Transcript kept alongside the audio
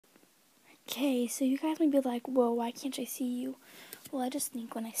Okay, so you guys might be like, whoa, why can't I see you? Well, I just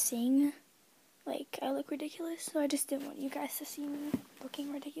think when I sing, like, I look ridiculous, so I just didn't want you guys to see me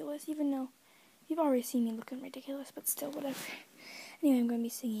looking ridiculous, even though you've already seen me looking ridiculous, but still, whatever. Anyway, I'm going to be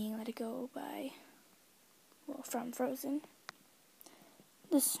singing Let It Go from Frozen.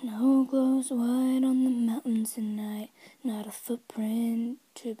 The snow glows white on the mountains tonight, not a footprint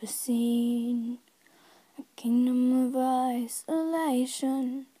to be seen. A kingdom of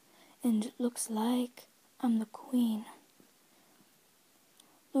isolation, and it looks like I'm the queen.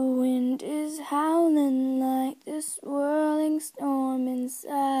 The wind is howling like this whirling storm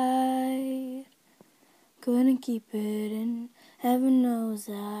inside. Couldn't keep it in, heaven knows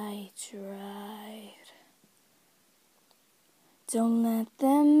I tried. Don't let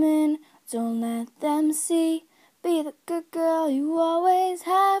them in, don't let them see. Be the good girl you always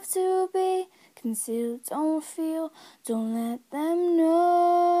have to be. Conceal, don't feel, don't let them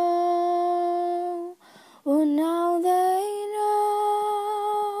know. Well, now they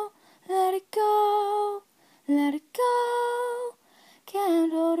know. Let it go, let it go.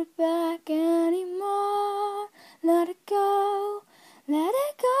 Can't hold it back anymore. Let it go, let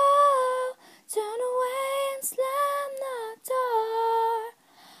it go. Turn away and slam the door.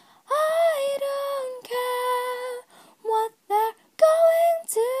 I don't care what they're going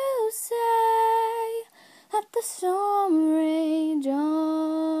to say. Let the storm rage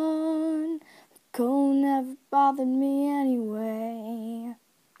on. The cold never bothered me anyway.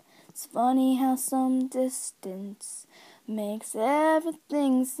 It's funny how some distance makes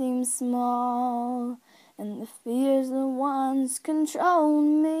everything seem small, and the fears the ones control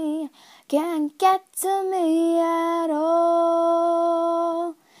me can't get to me at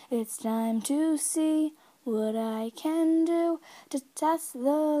all. It's time to see what I can do to test the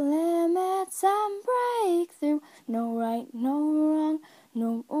limits and break through. No right, no wrong,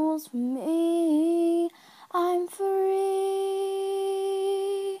 no rules for me. I'm free.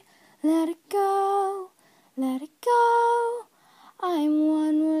 Let it go, let it go. I'm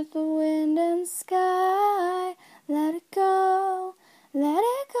one with the wind and sky. Let it go, let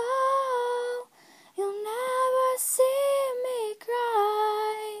it go. You'll never see me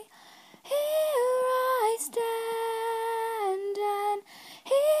cry. Here I stand, and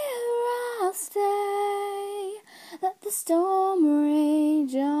here I'll stay. Let the storm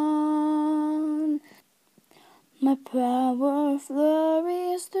rage on. My power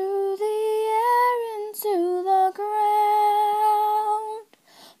flurries through the air into the ground.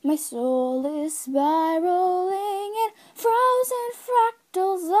 My soul is spiraling in frozen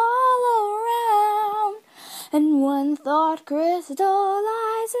fractals all around. And one thought crystallizes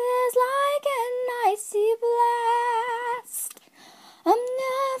like an icy blast. I'm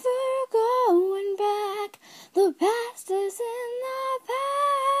never going back. The past is in the past.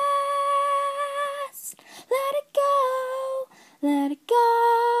 Let it go, let it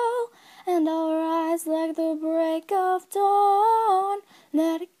go. And I'll rise like the break of dawn.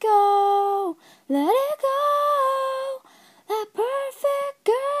 Let it go, let it go. That perfect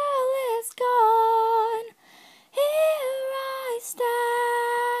girl is gone. Here I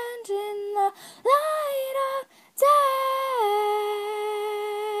stand in the light of day.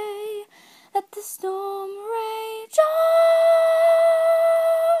 Let the storm rage on.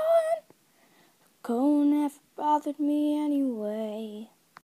 The cold never bothered me anyway.